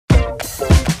தமிழ்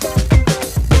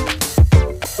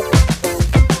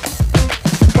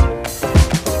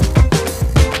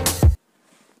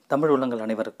உள்ளங்கள்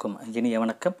அனைவருக்கும் இனிய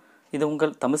வணக்கம். இது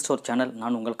உங்கள் தமிழ் ஸ்டோர் சேனல்.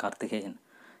 நான் உங்கள் கார்த்திகேயன்.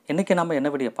 இன்றைக்கி நம்ம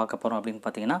என்ன வீடியோ பார்க்க போகிறோம் அப்படின்னு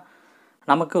பார்த்தீங்கன்னா,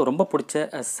 நமக்கு ரொம்ப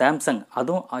பிடிச்ச சாம்சங்,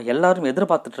 அதுவும் எல்லாரும்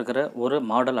எதிர்பார்த்துட்ருக்கிற ஒரு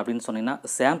மாடல் அப்படின்னு சொன்னிங்கன்னா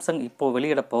சாம்சங் இப்போது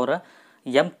வெளியிட போகிற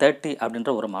M30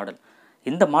 அப்படின்ற ஒரு மாடல்.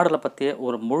 இந்த மாடலை பற்றிய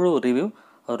ஒரு முழு ரிவ்யூ,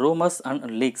 ரூமர்ஸ் அண்ட்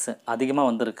லீக்ஸ் அதிகமாக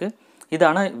வந்திருக்கு. இது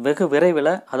ஆனால் வெகு விரைவில்,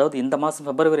 அதாவது இந்த மாதம்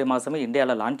பிப்ரவரி மாதமே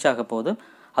இந்தியாவில் லான்ச் ஆக போகுது.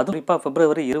 அதுவும் இப்போ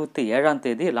பிப்ரவரி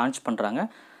 27 லான்ச் பண்ணுறாங்க.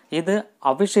 இது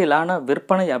அஃபிஷியலான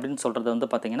விற்பனை அப்படின்னு சொல்கிறது வந்து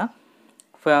பார்த்திங்கன்னா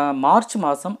மார்ச்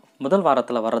மாதம் முதல்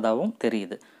வாரத்தில் வர்றதாகவும்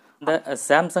தெரியுது. இந்த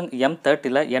சாம்சங்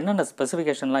M30ல் என்னென்ன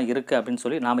ஸ்பெசிஃபிகேஷன்லாம் இருக்குது அப்படின்னு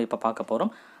சொல்லி நாம் இப்போ பார்க்க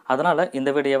போகிறோம். அதனால் இந்த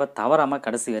வீடியோவை தவறாமல்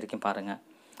கடைசி வரைக்கும் பாருங்கள்.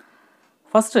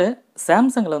 ஃபஸ்ட்டு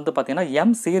சாம்சங்கில் வந்து பார்த்திங்கன்னா M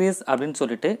சீரீஸ் அப்படின்னு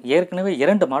சொல்லிட்டு ஏற்கனவே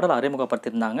 2 மாடல்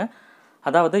அறிமுகப்படுத்தியிருந்தாங்க.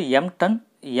 அதாவது M10,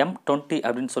 M20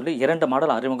 அப்படின்னு சொல்லி 2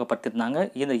 மாடல் அறிமுகப்படுத்தியிருந்தாங்க.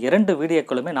 இந்த 2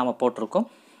 வீடியோக்களுமே நாம் போட்டிருக்கோம்.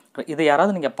 இது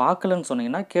யாராவது நீங்கள் பார்க்கலன்னு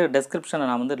சொன்னீங்கன்னா கீழே டெஸ்கிரிப்ஷனில்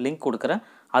நான் வந்து லிங்க் கொடுக்குறேன்,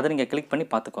 அதை நீங்கள் கிளிக் பண்ணி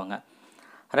பார்த்துக்கோங்க.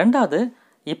 ரெண்டாவது,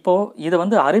 இப்போது இது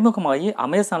வந்து அறிமுகமாகி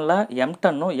அமேசானில்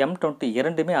M10ம் M20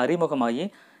 இரண்டுமே அறிமுகமாகி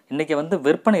இன்றைக்கி வந்து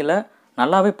விற்பனையில்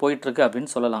நல்லாவே போயிட்டுருக்கு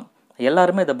அப்படின்னு சொல்லலாம்.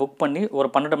 எல்லாருமே இதை புக் பண்ணி ஒரு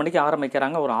 12 மணிக்கு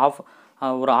ஆரம்பிக்கிறாங்க. ஒரு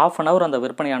ஆஃப் அன் ஹவர் அந்த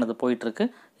விற்பனையானது போயிட்டுருக்கு.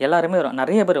 எல்லாருமே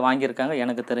நிறைய பேர் வாங்கியிருக்காங்க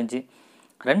எனக்கு தெரிஞ்சு.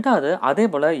 ரெண்டாவது, அதே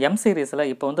போல் M சீரீஸில்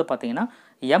இப்போ வந்து பார்த்திங்கன்னா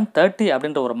M30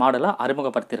 அப்படின்ற ஒரு மாடலை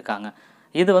அறிமுகப்படுத்தியிருக்காங்க.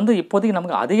 இது வந்து இப்போதைக்கு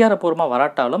நமக்கு அதிகாரப்பூர்வமாக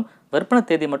வராட்டாலும் விற்பனை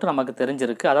தேதி மட்டும் நமக்கு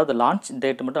தெரிஞ்சிருக்கு. அதாவது லான்ச்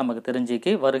டேட் மட்டும் நமக்கு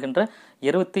தெரிஞ்சிக்கு வருகின்ற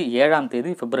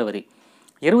 27 பிப்ரவரி.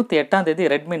 28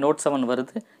 ரெட்மி நோட் 7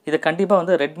 வருது. இது கண்டிப்பாக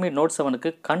வந்து ரெட்மி நோட்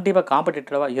 7க்கு கண்டிப்பாக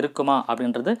காம்படிட்டிவாக இருக்குமா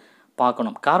அப்படின்றது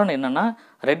பார்க்கணும். காரணம் என்னென்னா,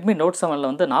 ரெட்மி நோட் 7ல்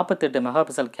வந்து 48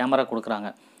 மெகாபிக்சல் கேமரா கொடுக்குறாங்க.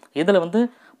 இதில் வந்து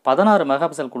 16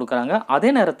 மெகாபிக்சல் கொடுக்குறாங்க. அதே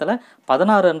நேரத்தில்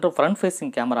 16 என்று ஃப்ரண்ட்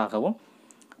ஃபேஸிங் கேமராகவும்,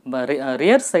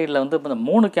 ரியர் சைடில் வந்து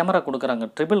 3 கேமரா கொடுக்குறாங்க.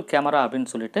 ட்ரிபிள் கேமரா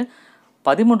அப்படின்னு சொல்லிட்டு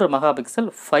 13 மெகாபிக்சல்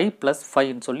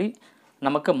 5+5ன்னு சொல்லி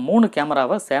நமக்கு 3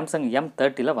 கேமராவை சாம்சங்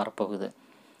M30ல் வரப்போகுது.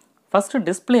 ஃபஸ்ட்டு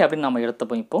டிஸ்பிளே அப்படின்னு நம்ம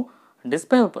எடுத்துப்போம்.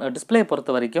 இப்போது டிஸ்பிளே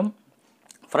பொறுத்த வரைக்கும்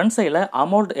ஃப்ரண்ட் சைடில்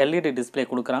அமோல்ட் LED டிஸ்பிளே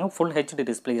கொடுக்குறாங்க. ஃபுல் HD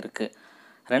டிஸ்பிளே இருக்குது.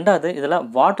 ரெண்டாவது, இதில்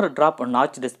வாட்டர் ட்ராப்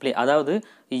நாச் டிஸ்பிளே, அதாவது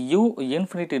U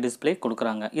இன்ஃபினிட்டி டிஸ்பிளே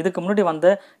கொடுக்குறாங்க. இதுக்கு முன்னாடி வந்த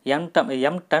M10,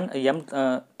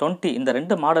 M20 இந்த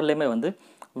 2 மாடல்லையுமே வந்து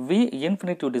V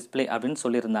இன்ஃபினிட்டிவ் டிஸ்பிளே அப்படின்னு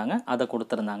சொல்லியிருந்தாங்க. அதை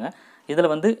கொடுத்துருந்தாங்க.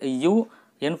 இதில் வந்து U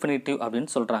இன்ஃபினிட்டிவ்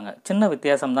அப்படின்னு சொல்கிறாங்க. சின்ன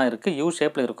வித்தியாசம் தான் இருக்குது. U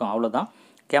ஷேப்பில் இருக்கும், அவ்வளோதான்.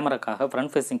 கேமராக்காக,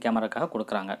 ஃப்ரண்ட் ஃபேஸிங் கேமராக்காக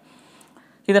கொடுக்குறாங்க.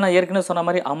 இதை நான் ஏற்கனவே சொன்ன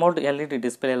மாதிரி அமௌண்ட் LED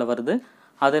டிஸ்பிளேயில் வருது.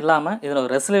 அது இல்லாமல் இதில்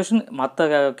ரெசல்யூஷன் மற்ற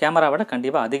கேமரா விட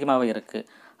கண்டிப்பாக அதிகமாகவே இருக்குது.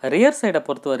 ரியர் சைடை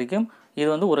பொறுத்த வரைக்கும் இது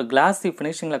வந்து ஒரு கிளாஸி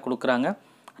ஃபினிஷிங்கில் கொடுக்குறாங்க.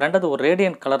 ரெண்டாவது, ஒரு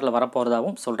ரேடியன்ட் கலரில்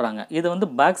வரப்போகிறதாகவும் சொல்கிறாங்க. இது வந்து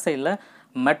பேக் சைடில்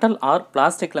மெட்டல் ஆர்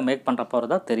பிளாஸ்டிக்கில் மேக் பண்ணுற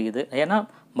போகிறதா தெரியுது. ஏன்னா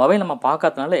மொபைல் நம்ம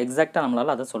பார்க்காதனால எக்ஸாக்டாக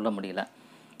நம்மளால் அதை சொல்ல முடியல.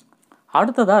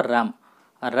 அடுத்ததாக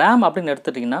ரேம் அப்படின்னு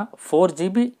எடுத்துட்டிங்கன்னா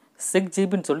 4GB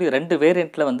 6GBன்னு சொல்லி 2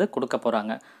 வேரியண்ட்டில் வந்து கொடுக்க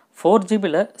போகிறாங்க.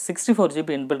 4GBயில் 64GB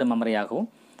இன்பில்டு மெமரியாகவும்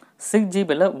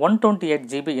 6GBயில்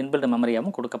 128GB இன்பில்டு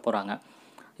மெமரியாகவும் கொடுக்க போகிறாங்க.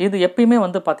 இது எப்பயுமே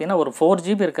வந்து பார்த்திங்கன்னா ஒரு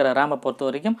 4GB இருக்கிற ரேமை பொறுத்த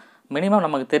வரைக்கும் மினிமம்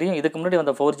நமக்கு தெரியும். இதுக்கு முன்னாடி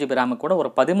வந்த 4GB ரேமு கூட ஒரு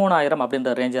 13,000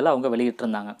 அப்படின்ற ரேஞ்சில் அவங்க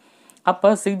வெளியிட்டிருந்தாங்க. அப்போ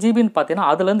 6GBன்னு பார்த்தீங்கன்னா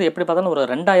அதுலேருந்து எப்படி பார்த்தாலும் ஒரு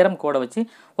 2000 கூட வச்சு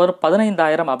ஒரு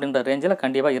 15,000 அப்படின்ற ரேஞ்சில்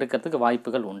கண்டிப்பாக இருக்கிறதுக்கு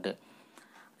வாய்ப்புகள் உண்டு.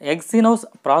 எக்ஸினோஸ்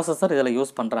ப்ராசஸர் இதில்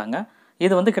யூஸ் பண்ணுறாங்க.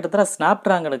 இது வந்து கிட்டத்தட்ட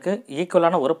ஸ்னாப்ட்ராகனுக்கு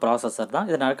ஈக்குவலான ஒரு ப்ராசஸர் தான்.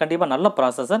 இது கண்டிப்பாக நல்ல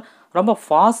ப்ராசஸர், ரொம்ப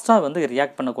ஃபாஸ்ட்டாக வந்து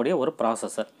ரியாக்ட் பண்ணக்கூடிய ஒரு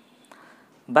ப்ராசஸர்.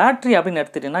 பேட்ரி அப்படின்னு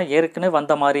எடுத்துட்டிங்கன்னா ஏற்கனவே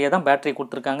வந்த மாதிரியே தான் பேட்ரி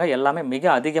கொடுத்துருக்காங்க. எல்லாமே மிக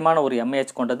அதிகமான ஒரு mAh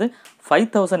கொண்டது.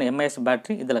 5000 mAh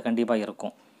பேட்ரி இதில் கண்டிப்பாக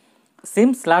இருக்கும்.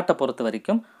 சிம் ஸ்லாட்டை பொறுத்த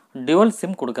வரைக்கும் டுவல்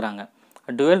சிம் கொடுக்குறாங்க.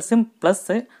 Twelve sim plus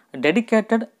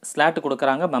dedicated slot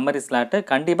கொடுக்குறாங்க, மெமரி ஸ்லாட்டு.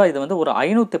 கண்டிப்பாக இது வந்து ஒரு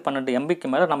 512 MBக்கு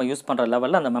மேலே நம்ம யூஸ் பண்ணுற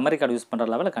லெவலில், அந்த மெமரி கார்டு யூஸ் பண்ணுற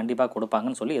லெவலில் கண்டிப்பாக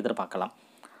கொடுப்பாங்கன்னு சொல்லி எதிர்பார்க்கலாம்.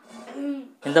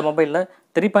 இந்த மொபைலில்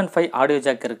 3.5 ஆடியோ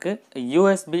ஜாக் இருக்குது.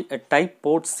 USB டைப்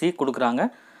போர்ட் C கொடுக்குறாங்க.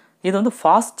 இது வந்து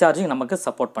ஃபாஸ்ட் சார்ஜிங் நமக்கு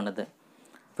சப்போர்ட் பண்ணுது.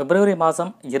 பிப்ரவரி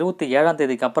மாதம்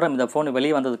 27 அப்புறம் இந்த ஃபோன்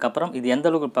வெளியே வந்ததுக்கப்புறம் இது எந்த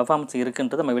அளவுக்கு பெர்ஃபார்மன்ஸ்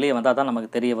இருக்குன்றது நம்ம வெளியே வந்தால் தான் நமக்கு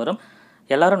தெரிய வரும்.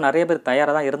 எல்லோரும் நிறைய பேர்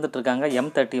தயாராக தான் இருந்துகிட்ருக்காங்க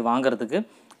M30 வாங்குறதுக்கு.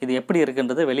 இது எப்படி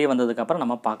இருக்குன்றது வெளியே வந்ததுக்கப்புறம்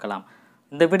நம்ம பார்க்கலாம்.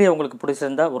 இந்த வீடியோ உங்களுக்கு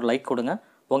பிடிச்சிருந்தா ஒரு லைக் கொடுங்க,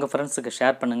 உங்கள் ஃப்ரெண்ட்ஸுக்கு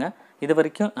ஷேர் பண்ணுங்கள். இது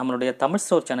வரைக்கும் நம்மளுடைய தமிழ்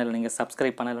ஸ்டோர் சேனலை நீங்கள்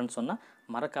சப்ஸ்கிரைப் பண்ணலைன்னு சொன்னால்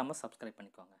மறக்காமல் சப்ஸ்கிரைப்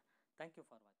பண்ணிக்கோங்க. Thank you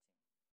for